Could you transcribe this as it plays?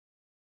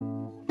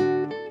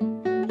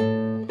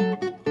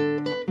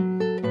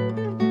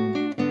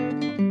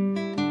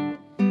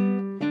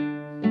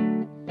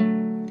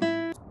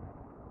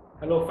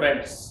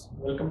friends,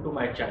 welcome to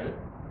my channel.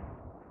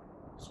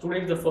 So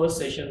today is the first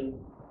session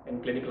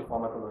in clinical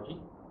pharmacology.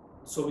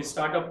 So we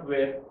start up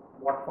with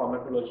what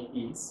pharmacology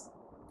is.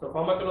 So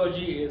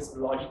pharmacology is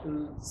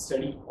logical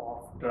study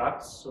of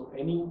drugs. So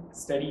any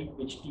study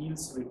which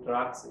deals with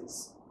drugs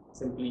is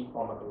simply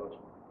pharmacology.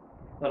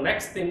 The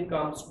next thing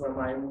comes to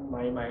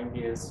my mind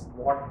is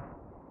what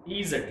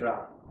is a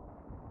drug?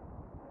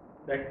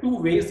 There are two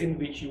ways in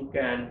which you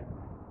can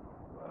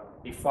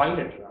define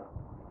a drug.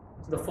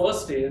 So the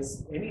first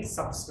is any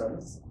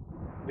substance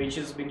which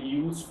has been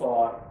used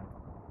for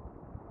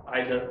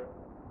either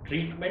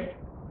treatment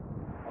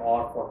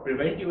or for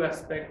preventive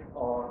aspect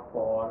or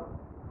for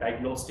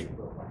diagnostic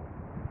profile.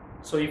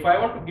 So if I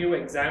want to give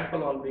an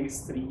example on these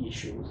three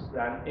issues,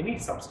 then any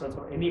substance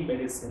or any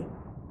medicine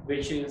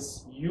which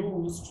is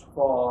used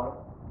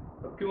for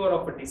the cure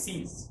of a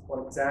disease,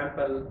 for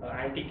example,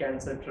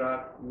 anti-cancer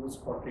drug used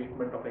for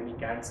treatment of any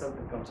cancer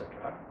becomes a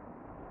drug.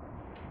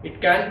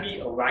 It can be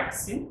a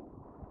vaccine,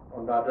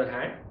 on the other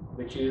hand,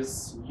 which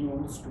is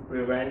used to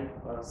prevent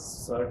a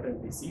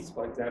certain disease.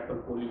 For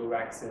example, polio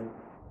vaccine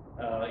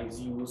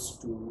is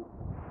used to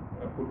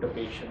put the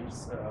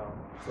patients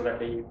so that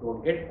they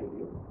don't get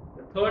polio.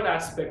 The third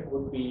aspect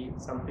would be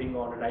something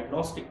on a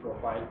diagnostic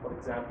profile. For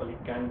example,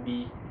 it can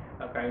be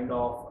a kind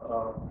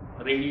of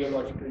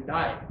radiological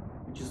dye,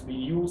 which is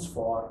being used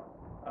for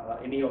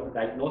any of the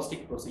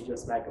diagnostic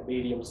procedures like a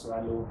barium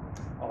swallow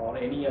or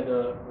any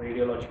other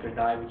radiological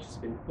dye which has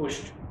been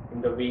pushed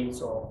in the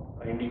veins of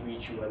an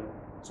individual,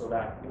 so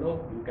that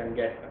you can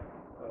get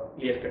a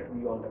clear-cut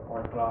view on the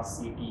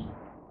contrast CT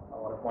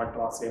or a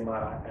contrast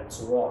MRI and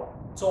so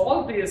on. So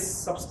all these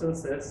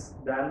substances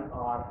then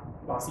are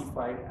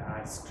classified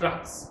as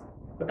drugs.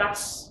 But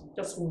that's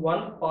just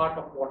one part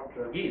of what a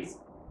drug is.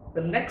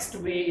 The next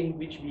way in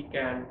which we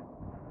can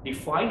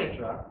define a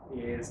drug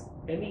is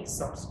any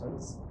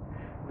substance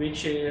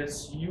which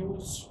is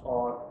used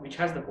or which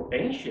has the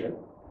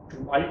potential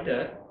to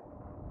alter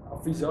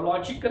a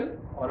physiological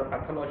or a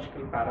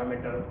pathological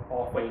parameter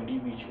of an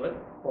individual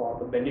for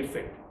the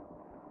benefit.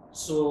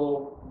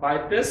 So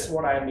by this,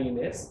 what I mean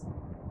is,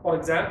 for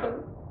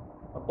example,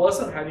 a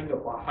person having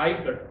a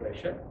high blood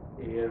pressure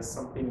is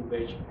something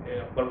which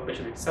blood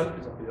pressure itself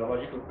is a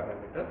physiological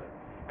parameter,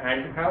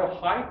 and to have a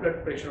high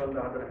blood pressure on the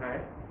other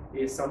hand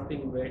is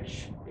something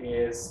which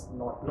is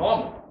not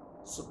normal.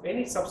 So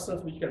any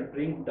substance which can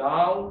bring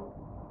down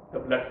the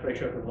blood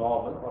pressure to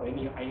normal, or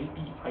any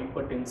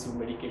anti-hypertensive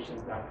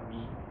medications that we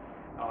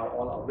are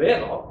all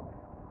aware of,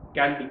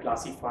 can be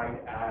classified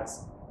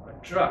as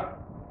a drug.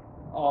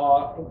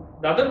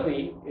 The other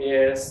way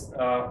is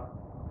a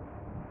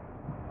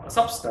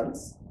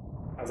substance,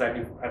 as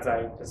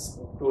I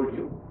just told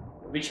you,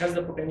 which has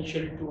the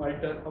potential to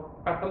alter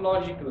a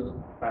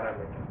pathological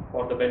parameter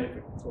for the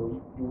benefit.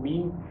 So you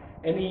mean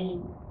any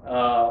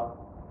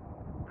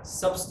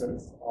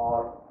substance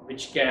or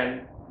which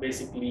can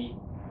basically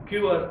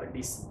cure a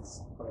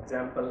disease. For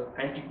example,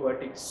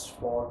 antibiotics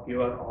for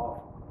cure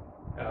of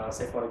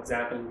say for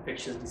example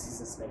infectious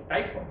diseases like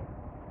typhoid,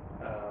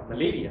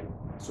 malaria,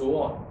 so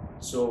on.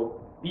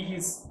 So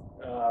these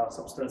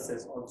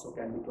substances also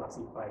can be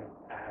classified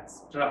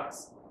as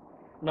drugs.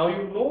 Now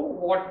you know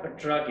what a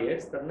drug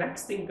is. The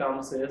next thing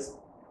comes is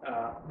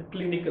the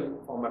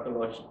clinical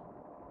pharmacology.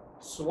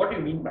 So what do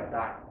you mean by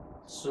that?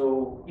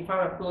 So if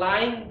I'm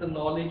applying the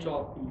knowledge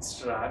of these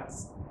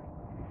drugs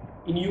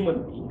in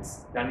human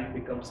beings, then it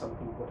becomes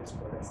something what is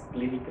called as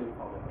clinical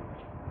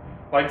pharmacology.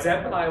 For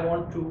example, I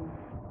want to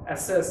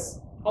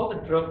assess how the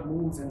drug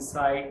moves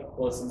inside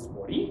a person's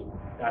body.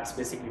 That's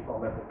basically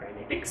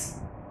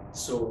pharmacokinetics.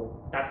 So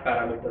that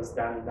parameters,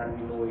 then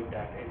we know it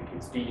that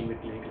it's dealing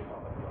with clinical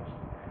pharmacology.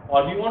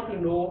 Or we want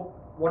to know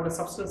what the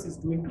substance is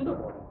doing to the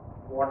body.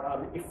 What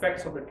are the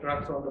effects of the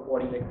drugs on the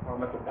body, like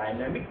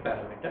pharmacodynamic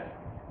parameter.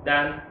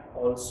 Then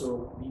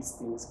also these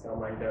things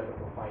come under the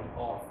profile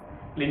of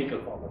clinical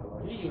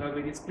pharmacology. You have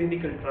various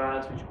clinical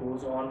trials which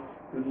goes on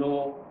to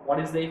know what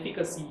is the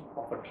efficacy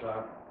of a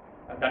drug.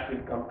 That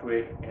will come to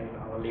it in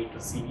our later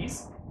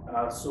series.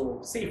 So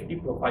safety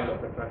profile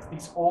of the drugs.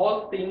 These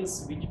all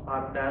things which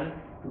are done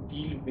to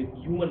deal with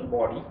human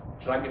body,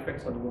 drug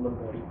effects on human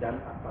body, then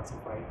are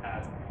classified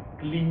as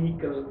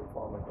clinical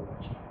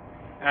pharmacology.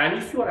 And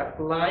if you are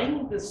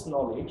applying this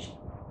knowledge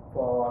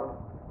for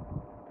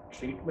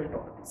treatment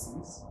of a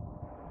disease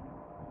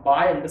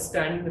by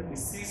understanding the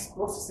disease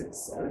process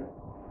itself,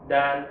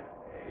 then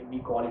we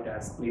call it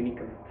as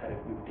clinical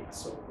therapeutics.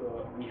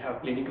 So we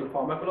have clinical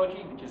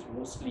pharmacology, which is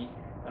mostly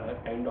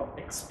kind of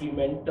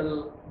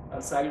experimental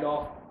side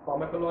of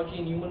pharmacology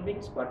in human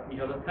beings, but we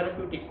have the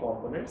therapeutic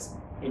components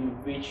in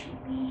which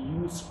we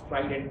use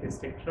tried and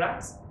tested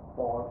drugs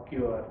for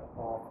cure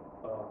of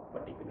a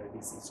particular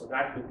disease. So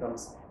that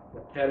becomes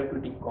the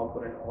therapeutic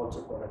component,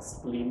 also called as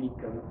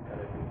clinical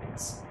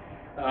therapeutics.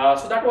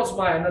 So that was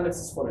my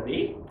analysis for the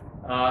day.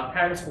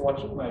 Thanks for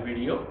watching my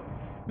video.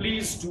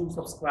 Please do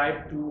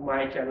subscribe to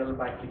my channel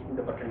by clicking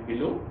the button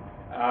below.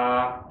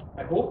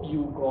 I hope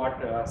you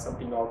got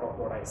something out of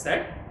what I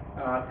said.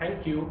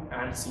 Thank you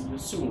and see you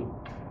soon.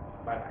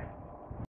 Bye bye.